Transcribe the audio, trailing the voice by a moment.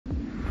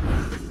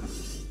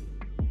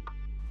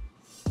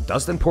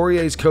Dustin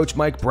Poirier's coach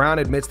Mike Brown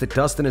admits that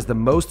Dustin is the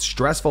most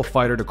stressful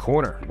fighter to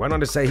corner. He went on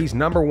to say he's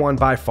 #1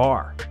 by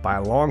far, by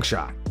a long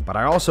shot. But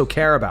I also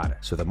care about it,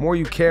 so the more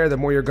you care, the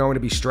more you're going to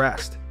be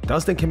stressed.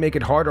 Dustin can make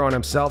it harder on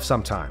himself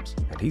sometimes,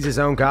 and he's his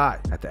own guy.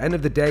 At the end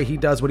of the day, he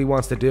does what he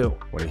wants to do.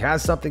 When he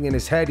has something in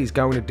his head, he's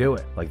going to do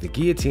it. Like the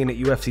guillotine at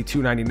UFC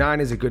 299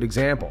 is a good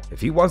example.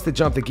 If he wants to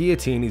jump the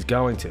guillotine, he's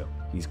going to.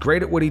 He's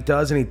great at what he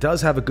does, and he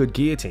does have a good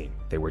guillotine.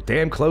 They were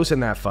damn close in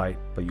that fight,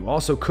 but you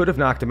also could have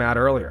knocked him out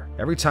earlier.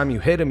 Every time you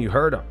hit him, you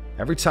hurt him.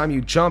 Every time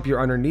you jump,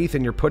 you're underneath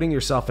and you're putting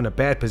yourself in a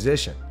bad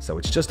position. So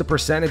it's just a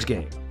percentage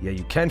game. Yeah,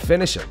 you can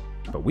finish him,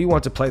 but we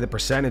want to play the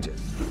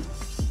percentages.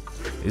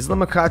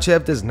 Islam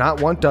Makhachev does not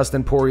want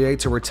Dustin Poirier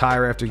to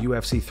retire after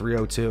UFC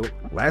 302.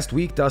 Last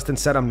week, Dustin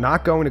said, "I'm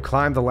not going to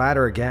climb the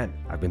ladder again.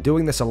 I've been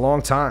doing this a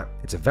long time.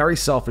 It's a very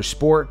selfish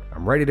sport.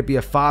 I'm ready to be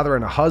a father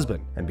and a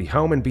husband and be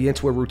home and be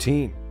into a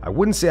routine. I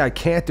wouldn't say I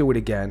can't do it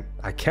again.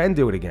 I can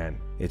do it again.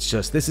 It's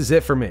just, this is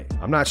it for me.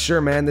 I'm not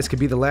sure, man. This could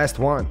be the last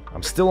one.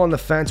 I'm still on the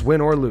fence,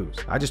 win or lose.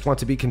 I just want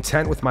to be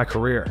content with my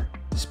career."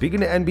 Speaking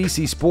to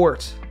NBC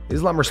Sports,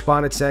 Islam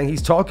responded saying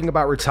he's talking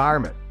about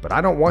retirement, but I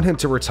don't want him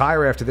to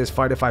retire after this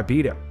fight if I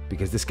beat him,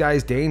 because this guy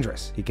is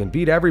dangerous. He can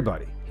beat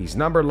everybody. He's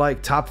numbered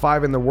like top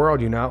 5 in the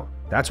world, you know?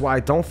 That's why I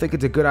don't think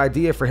it's a good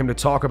idea for him to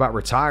talk about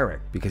retiring,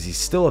 because he's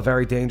still a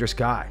very dangerous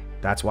guy.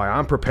 That's why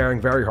I'm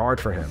preparing very hard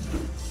for him.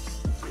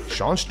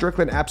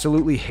 Strickland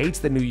absolutely hates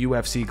the new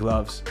UFC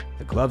gloves.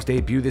 The gloves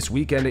debut this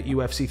weekend at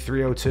UFC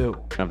 302.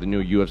 I have the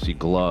new UFC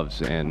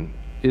gloves, and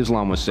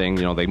Islam was saying,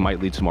 you know, they might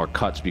lead to more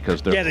cuts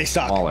because they're they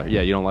suck. smaller.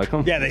 Yeah, you don't like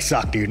them? Yeah, they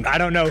suck, dude. I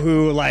don't know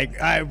who, like,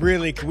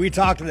 can we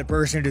talk to the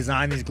person who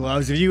designed these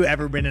gloves? Have you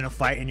ever been in a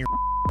fight in your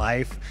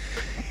life?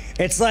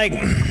 It's like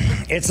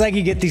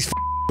you get these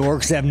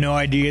dorks that have no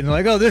idea, and they're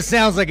like, oh, this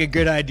sounds like a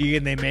good idea,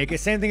 and they make it.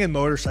 Same thing with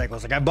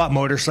motorcycles. Like, I bought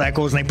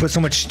motorcycles, and they put so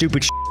much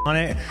stupid on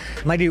it.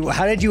 I'm like, dude,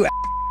 how did you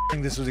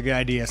think this was a good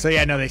idea? So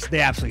yeah, no, they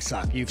absolutely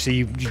suck.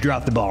 You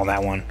dropped the ball on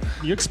that one.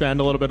 Can you expand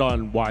a little bit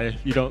on why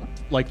you don't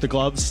like the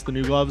gloves, the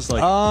new gloves?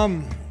 Like,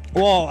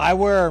 well, I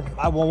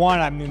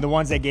mean, the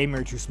ones they gave me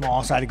are too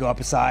small, so I had to go up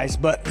a size.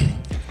 But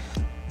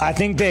I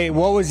think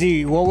what was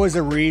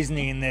the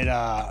reasoning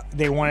that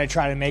they want to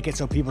try to make it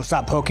so people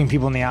stop poking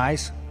people in the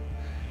eyes?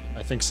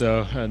 I think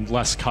so, and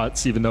less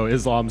cuts, even though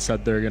Islam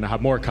said they're going to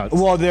have more cuts.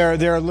 Well, they're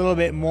a little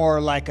bit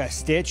more like a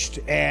stitched,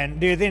 and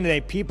dude, at the end of the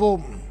day,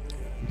 people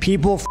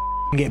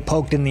get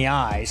poked in the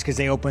eyes because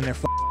they open their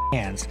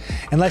hands.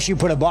 Unless you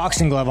put a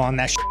boxing glove on,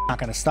 that not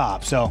going to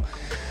stop. So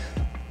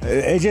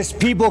it's just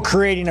people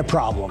creating a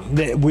problem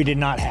that we did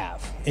not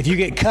have. If you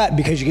get cut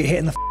because you get hit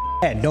in the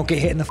head, don't get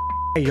hit in the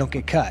head, you don't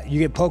get cut. You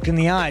get poked in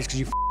the eyes because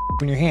you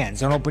open your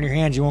hands. Don't open your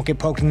hands, you won't get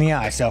poked in the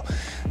eye. So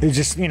it's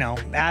just, you know,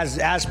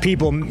 as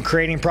people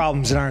creating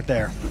problems that aren't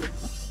there.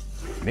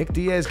 Nick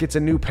Diaz gets a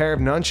new pair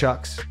of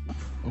nunchucks.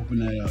 Open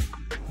that up.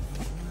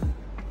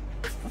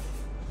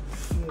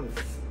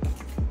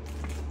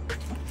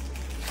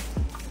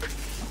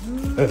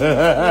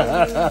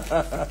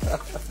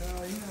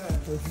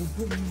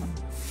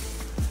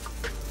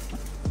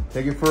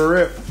 Take it for a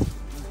rip.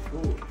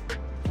 Cool.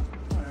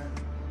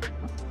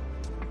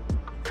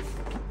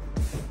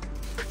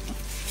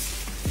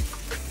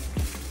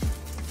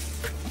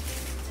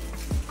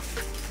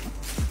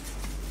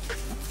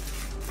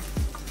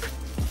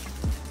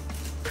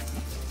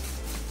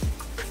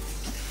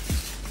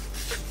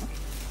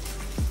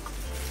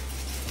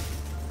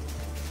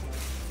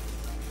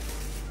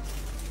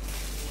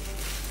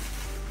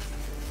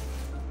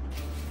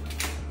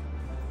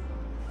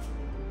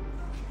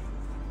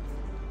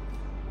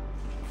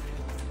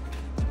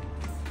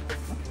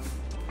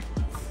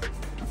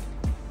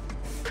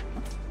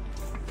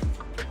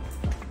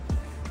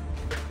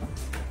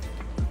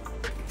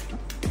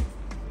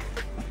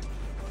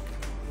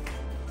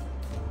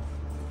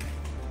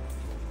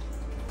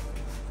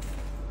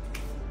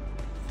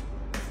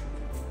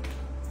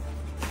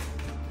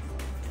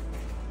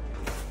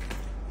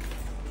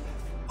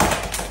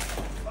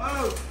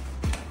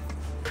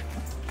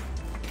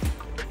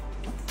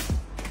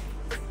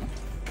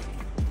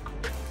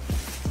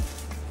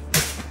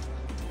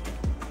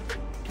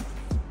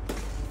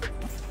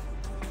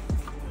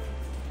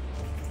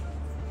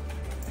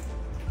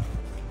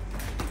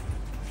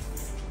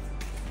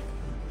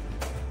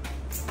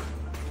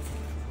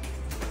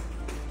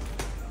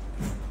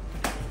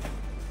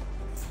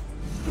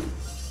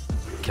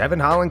 Kevin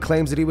Holland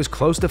claims that he was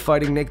close to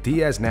fighting Nick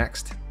Diaz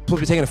next. Supposed to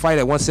be taking a fight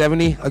at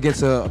 170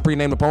 against a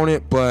pre-named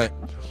opponent, but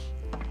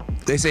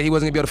they said he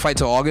wasn't gonna be able to fight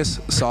till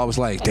August. So I was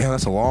like, damn,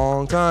 that's a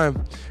long time.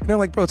 And they're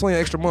like, bro, it's only an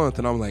extra month.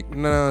 And I'm like,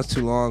 no, it's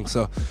too long.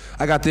 So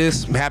I got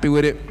this, I'm happy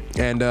with it.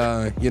 And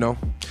you know,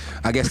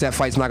 I guess that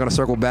fight's not gonna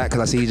circle back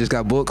because I see he just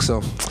got booked.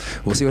 So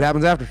we'll see what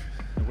happens after.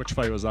 which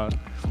fight was that?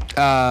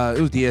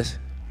 It was Diaz.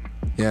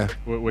 Yeah.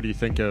 What do you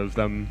think of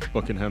them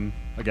booking him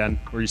again?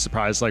 Were you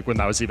surprised, like, when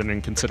that was even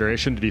in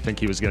consideration? Did you think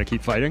he was going to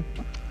keep fighting?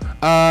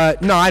 No,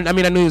 I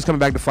mean, I knew he was coming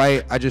back to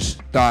fight. I just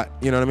thought,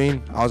 you know what I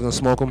mean? I was going to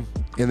smoke him.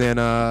 And then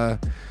I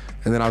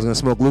was going to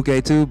smoke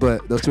Luque too,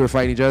 but those two were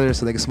fighting each other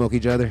so they could smoke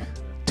each other.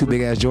 two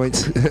big ass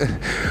joints.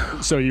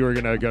 So you were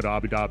gonna go to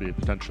Abu Dhabi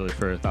potentially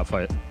for that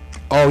fight?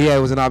 Oh yeah, it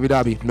was in Abu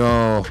Dhabi.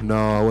 No,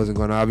 I wasn't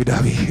going to Abu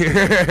Dhabi.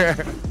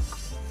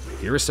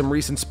 Here is some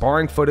recent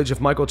sparring footage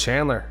of Michael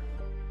Chandler.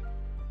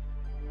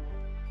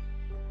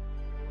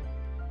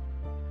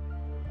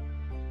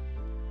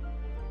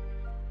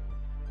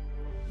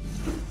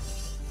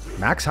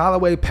 Max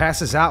Holloway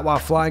passes out while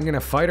flying in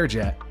a fighter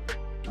jet.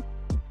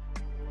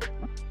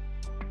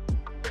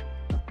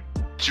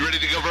 You ready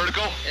to go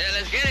vertical? Yeah,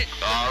 let's get it.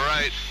 All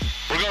right.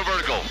 We're going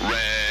vertical.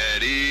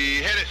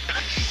 Ready, hit it.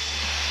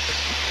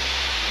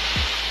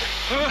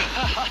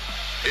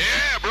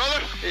 Yeah,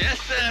 brother. Yes,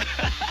 sir.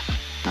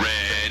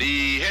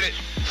 Ready, hit it.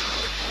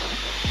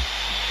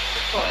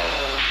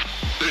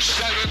 There's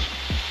 7.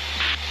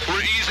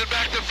 We're easing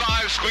back to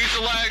 5. Squeeze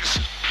the legs.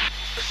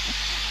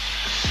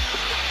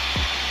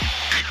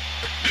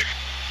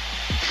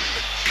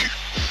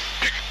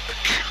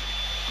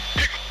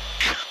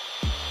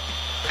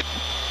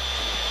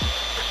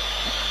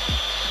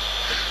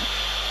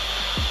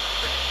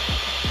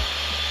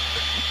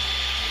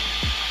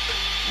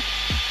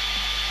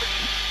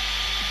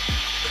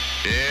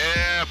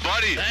 Yeah,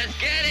 buddy. Let's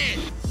get it.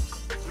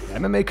 The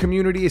MMA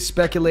community is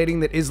speculating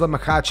that Islam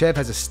Makhachev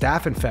has a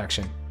staph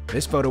infection.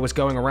 This photo was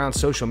going around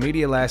social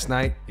media last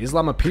night.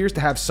 Islam appears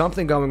to have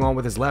something going on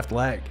with his left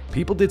leg.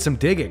 People did some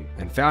digging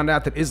and found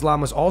out that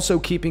Islam was also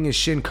keeping his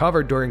shin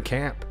covered during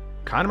camp.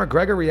 Conor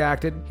McGregor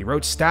reacted. He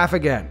wrote staph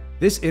again.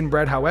 This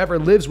inbred, however,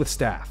 lives with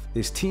staph.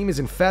 This team is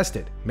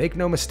infested. Make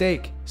no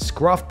mistake.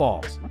 Scruff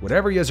balls.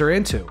 Whatever yous are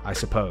into, I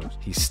suppose.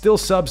 He still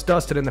subs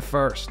Dustin in the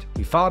first.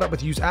 He followed up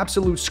with "Use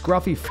absolute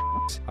scruffy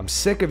f***s. I'm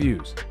sick of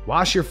yous.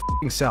 Wash your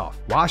f***ing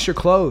self. Wash your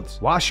clothes.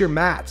 Wash your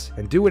mats.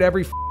 And do it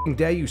every f***ing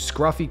day, you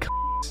scruffy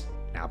c***s."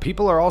 Now,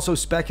 people are also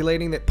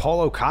speculating that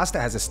Paulo Costa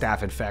has a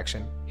staph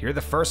infection. Here are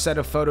the first set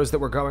of photos that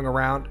were going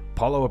around.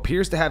 Paulo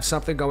appears to have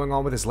something going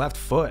on with his left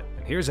foot.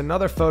 And here's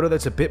another photo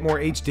that's a bit more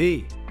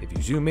HD. If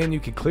you zoom in, you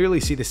can clearly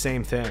see the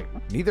same thing.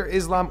 Neither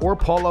Islam or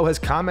Paulo has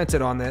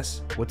commented on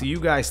this. What do you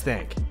guys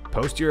think?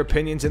 Post your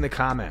opinions in the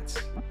comments.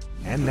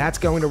 And that's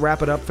going to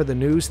wrap it up for the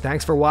news.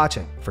 Thanks for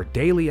watching. For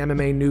daily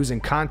MMA news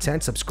and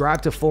content,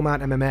 subscribe to Full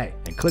Mount MMA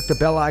and click the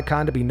bell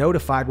icon to be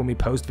notified when we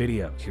post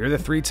videos. Here are the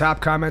 3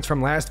 top comments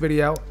from last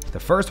video. The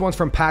first one's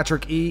from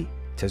Patrick E.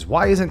 It says,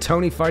 "Why isn't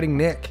Tony fighting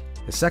Nick?"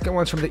 The second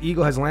one's from The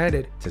Eagle Has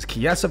Landed. It says,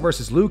 "Chiesa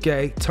versus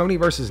Luque, Tony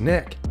versus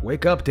Nick.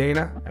 Wake up,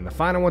 Dana." And the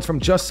final one's from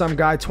Just Some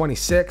Guy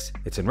 26.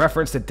 It's in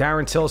reference to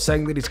Darren Till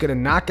saying that he's going to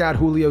knock out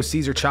Julio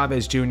Cesar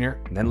Chavez Jr.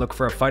 and then look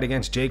for a fight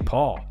against Jake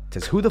Paul. It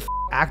says, "Who the f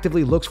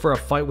actively looks for a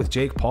fight with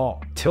Jake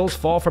Paul? Till's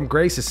fall from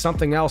grace is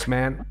something else,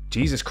 man.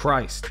 Jesus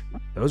Christ."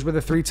 Those were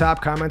the 3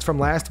 top comments from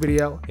last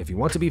video. If you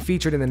want to be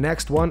featured in the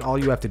next one, all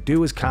you have to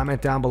do is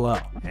comment down below.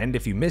 And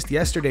if you missed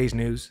yesterday's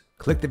news,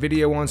 click the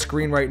video on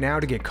screen right now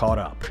to get caught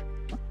up.